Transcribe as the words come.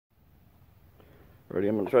Alrighty,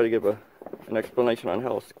 I'm going to try to give an explanation on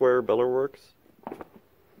how a square baler works.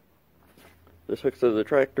 This hooks to the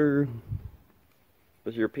tractor.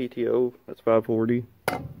 This is your PTO, that's 540.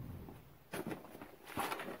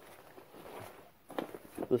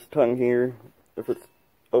 This tongue here, if it's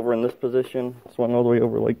over in this position, swung all the way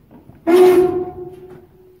over like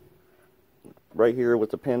right here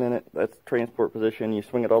with the pin in it, that's transport position. You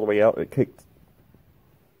swing it all the way out, it kicks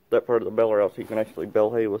that part of the baler out so you can actually bale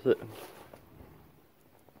hay with it.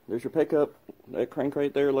 There's your pickup. That crank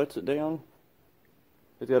right there lets it down.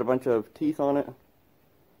 It's got a bunch of teeth on it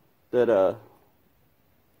that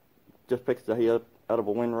just picks the hay up out of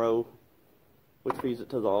a windrow, which feeds it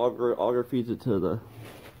to the auger. Auger feeds it to the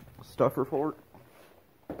stuffer fork.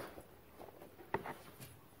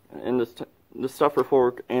 And the stuffer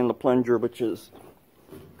fork and the plunger, which is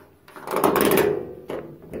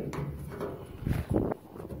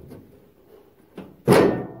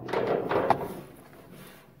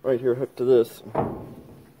right here hooked to this.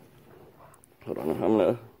 Hold on, I'm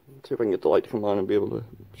gonna see if I can get the light to come on and be able to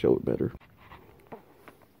show it better.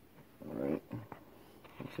 Alright,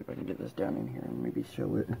 let's see if I can get this down in here and maybe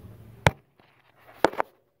show it.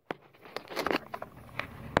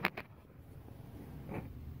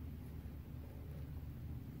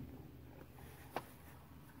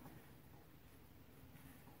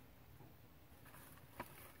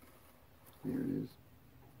 Here it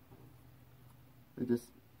is.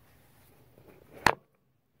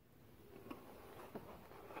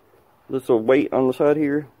 This weight on the side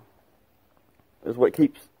here is what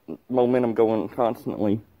keeps momentum going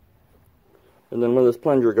constantly. And then when this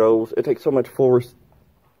plunger goes, it takes so much force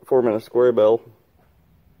forming a square bale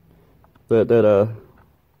that the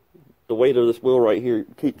weight of this wheel right here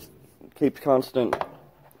keeps constant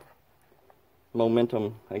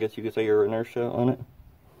momentum, I guess you could say, or inertia on it.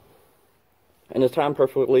 And it's timed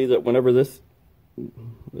perfectly that whenever it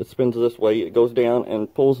spins this way, it goes down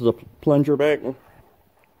and pulls the plunger back.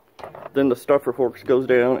 Then the stuffer forks goes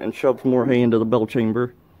down and shoves more hay into the bell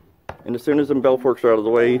chamber. And as soon as the bell forks are out of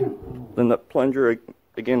the way, then the plunger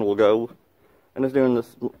again will go. And it's doing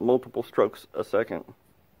this multiple strokes a second.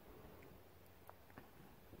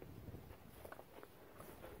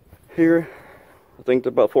 Here, I think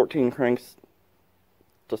there's about 14 cranks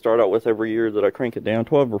to start out with every year that I crank it down,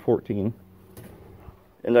 12 or 14.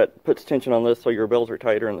 And that puts tension on this so your bells are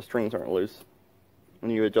tighter and the strings aren't loose.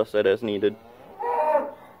 And you adjust that as needed.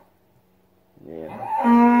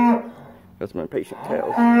 Yeah. Got some impatient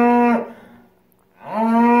cows.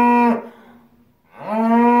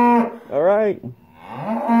 Alright.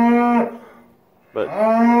 But,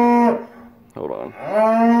 hold on.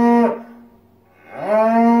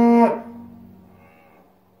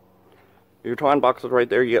 Your twine box is right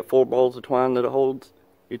there. You got 4 balls of twine that it holds.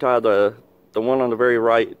 You tie the one on the very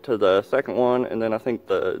right to the second one, and then I think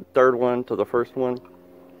the third one to the first one.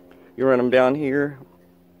 You run them down here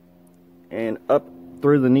and up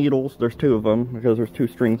through the needles. There's 2 of them because there's 2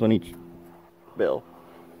 strings on each bell.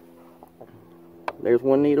 There's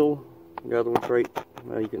one needle, the other one's right.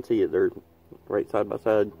 Well, you can see it, they're right side by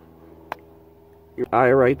side. Your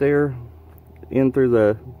eye right there, in through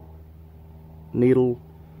the needle,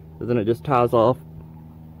 and then it just ties off.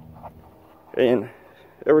 And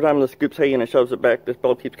every time this scoops hay and it shoves it back, this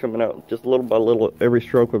bell keeps coming out just little by little every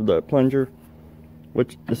stroke of the plunger,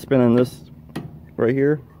 which is spinning this right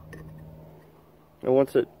here. And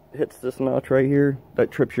once it hits this notch right here,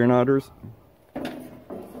 that trips your knotters.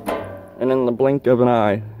 And in the blink of an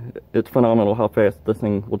eye, it's phenomenal how fast this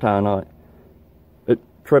thing will tie a knot. It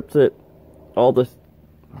trips it. All this,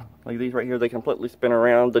 like these right here, they completely spin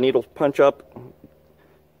around. The needles punch up,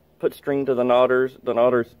 put string to the knotters. The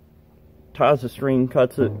knotters ties the string,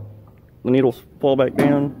 cuts it. The needles fall back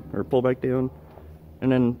down, or pull back down.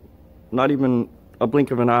 And then, not even a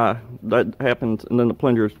blink of an eye, that happens, and then the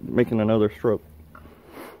plunger's making another stroke.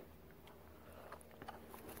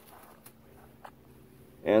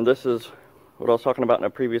 And this is what I was talking about in a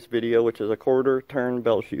previous video, which is a quarter turn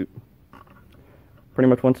bell chute. Pretty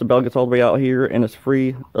much once the bell gets all the way out here and it's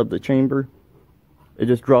free of the chamber, it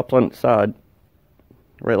just drops on its side,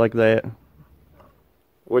 right like that.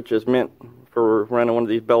 Which is meant for running one of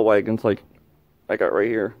these bell wagons like I got right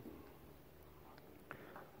here.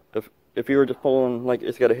 If you were just pulling, like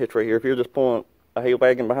it's got a hitch right here, if you were just pulling a hay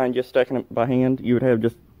wagon behind you, stacking it by hand, you would have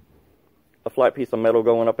just a flat piece of metal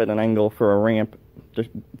going up at an angle for a ramp to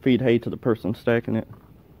feed hay to the person stacking it.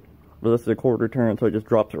 But this is a quarter turn, so it just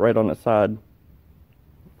drops it right on the side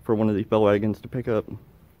for one of these bell wagons to pick up.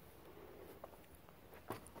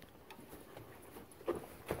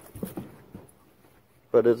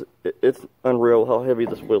 But it's unreal how heavy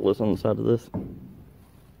this wheel is on the side of this.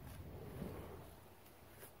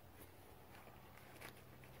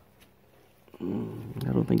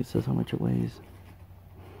 think it says how much it weighs.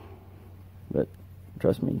 But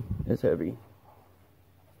trust me, it's heavy.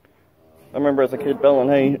 I remember as a kid baling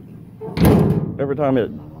hay, every time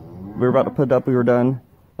we were about to put it up, we were done,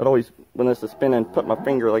 I'd always, when this is spinning, put my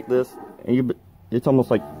finger like this, and it's almost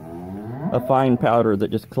like a fine powder that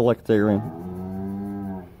just collects there,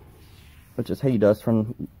 and it's just hay dust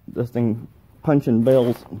from this thing punching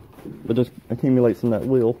bales. It just accumulates in that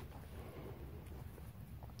wheel.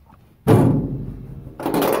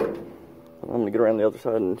 I'm gonna get around the other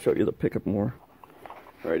side and show you the pickup more.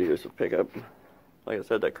 Right, here's the pickup. Like I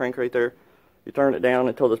said, that crank right there, you turn it down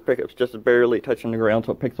until this pickup's just barely touching the ground,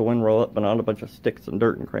 so it picks the windrow up, but not a bunch of sticks and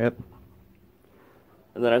dirt and crap.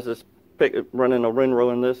 And then as this pickup running a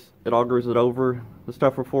windrow in this, it augers it over the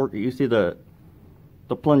stuffer fork. You see the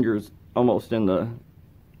plunger's almost in the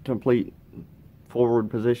complete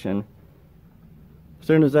forward position. As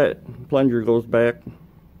soon as that plunger goes back,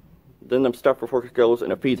 then the stuffer fork goes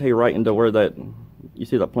and it feeds hay right into where that, you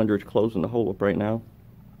see that plunger is closing the hole up right now.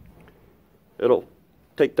 It'll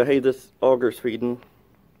take the hay this auger's feeding.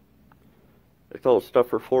 It's called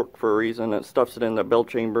stuffer fork for a reason. It stuffs it in that bell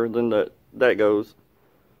chamber, then that goes.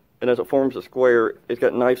 And as it forms a square, it's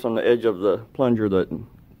got knives on the edge of the plunger that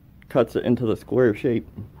cuts it into the square shape.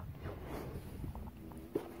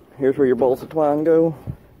 Here's where your balls of twine go.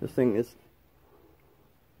 This thing is,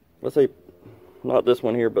 let's say, not this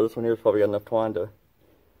one here, but this one here's probably got enough twine to,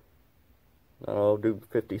 I don't know, do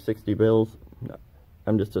 50, 60 bales.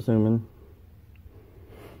 I'm just assuming.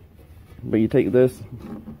 But you take this,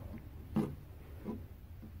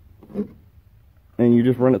 and you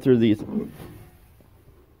just run it through these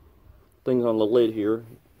things on the lid here,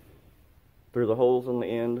 through the holes in the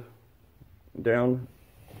end, down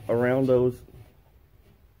around those,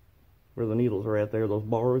 where the needles are at there, those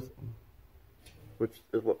bars, which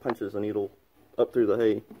is what punches the needle up through the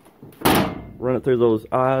hay. Run it through those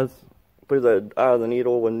eyes, through the eye of the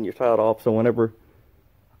needle when you tie it off, so whenever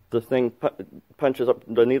this thing punches up,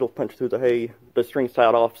 the needle punches through the hay, the string's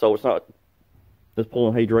tied off, so it's not just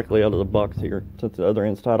pulling hay directly out of the box here. Since the other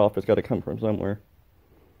end's tied off, it's got to come from somewhere.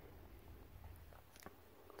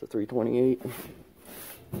 It's a 328.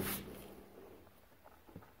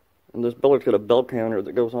 And this billet's got a belt counter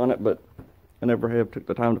that goes on it, but I never took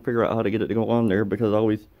the time to figure out how to get it to go on there, because I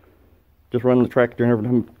always just run the tractor,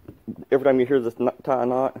 and every time you hear this tie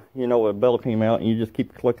knot, you know a bell came out, and you just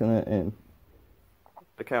keep clicking it, and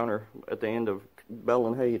the counter at the end of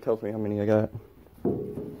baling hay, it tells me how many I got.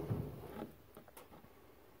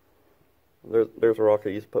 There's a rock I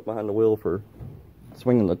used to put behind the wheel for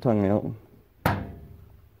swinging the tongue out. I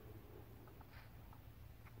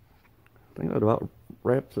think that about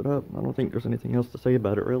wraps it up. I don't think there's anything else to say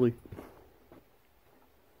about it, really.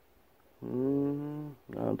 I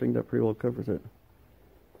don't think that pretty well covers it.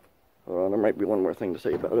 Hold on, there might be one more thing to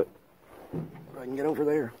say about it. If I can get over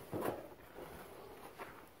there.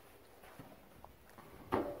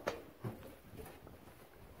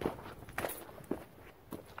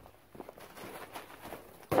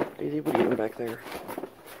 Daisy, what are you doing back there?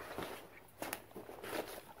 It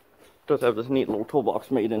does have this neat little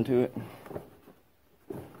toolbox made into it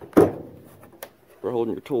for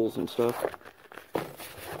holding your tools and stuff.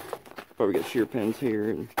 Probably got shear pins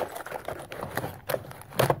here and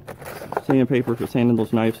sandpaper for sanding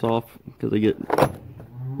those knives off because they get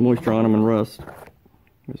moisture on them and rust.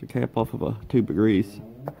 There's a cap off of a tube of grease.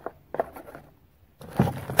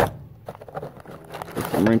 Got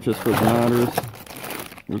some wrenches for the knotters.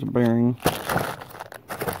 There's a bearing.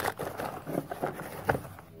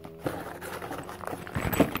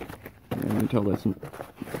 And you can tell that's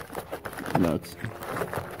nuts.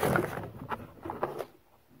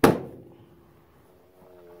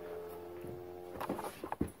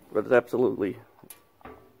 But it's absolutely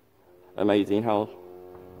amazing how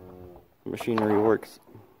machinery works.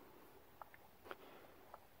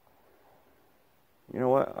 You know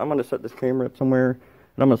what? I'm going to set this camera up somewhere, and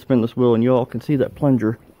I'm going to spin this wheel, and you all can see that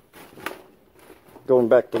plunger going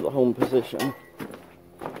back to the home position.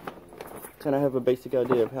 Kind of have a basic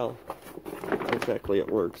idea of how exactly it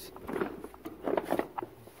works.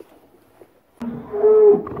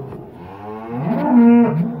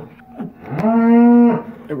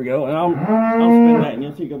 There we go, and I'll spin that, and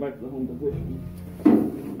you'll see it go back to the home position.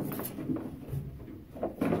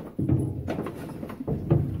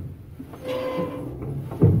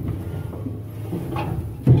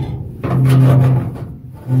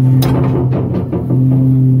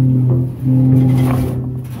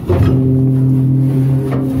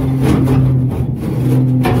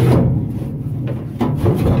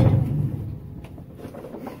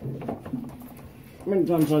 How many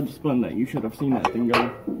times I've spun that? You should have seen that thing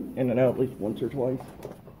go in and out at least once or twice.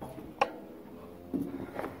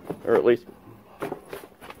 or at least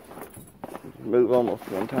move almost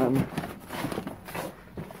one time.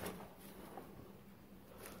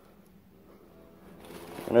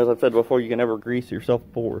 And as I said before, you can never grease yourself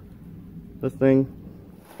before. This thing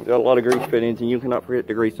got a lot of grease fittings, and you cannot forget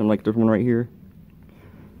to grease them. Like there's one right here.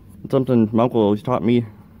 It's something my uncle always taught me.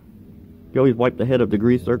 You always wipe the head of the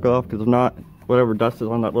grease zerk off, because if not, whatever dust is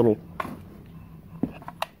on that little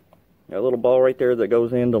ball right there that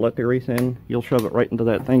goes in to let the grease in, you'll shove it right into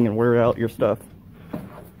that thing and wear out your stuff.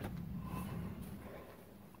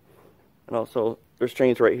 And also, there's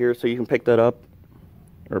chains right here, so you can pick that up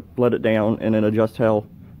or let it down and then adjust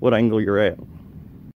what angle you're at.